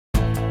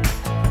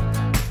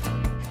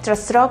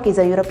TRUSTroke is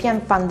a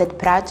European-funded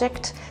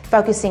project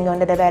focusing on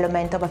the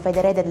development of a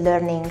federated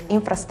learning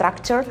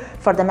infrastructure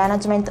for the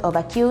management of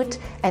acute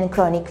and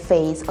chronic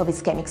phase of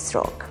ischemic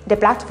stroke. The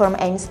platform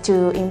aims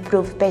to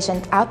improve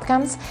patient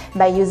outcomes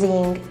by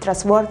using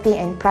trustworthy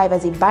and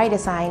privacy by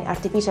design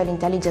artificial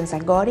intelligence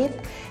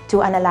algorithms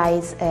to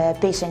analyze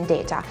patient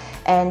data.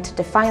 And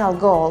the final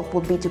goal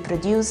would be to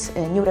produce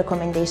new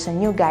recommendations,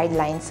 new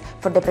guidelines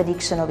for the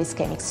prediction of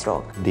ischemic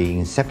stroke. The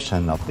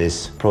inception of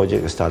this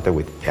project started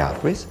with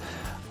Beatrice,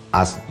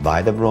 asked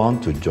by the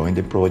Bron to join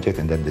the project,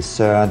 and then the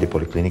CERN, the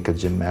Polyclinical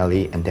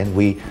Gemelli, and then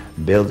we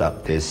built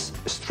up this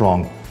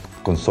strong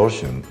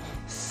consortium.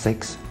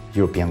 6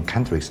 European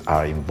countries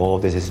are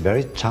involved. This is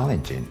very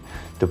challenging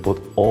to put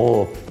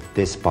all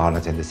these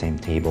partners at the same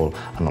table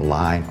and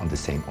align on the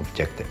same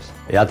objectives.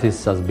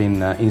 Beatrice has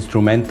been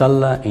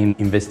instrumental in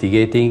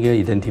investigating,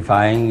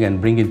 identifying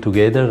and bringing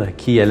together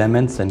key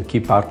elements and key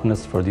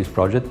partners for this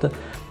project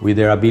with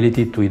their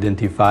ability to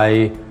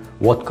identify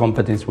what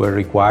competencies were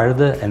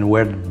required and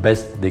where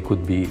best they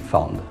could be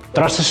found.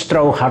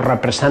 TRUSTroke has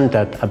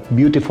represented a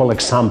beautiful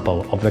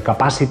example of the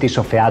capacities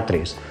of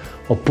Beatrice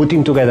of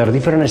putting together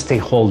different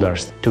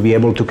stakeholders to be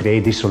able to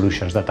create these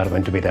solutions that are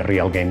going to be the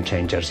real game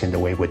changers in the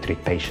way we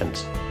treat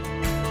patients.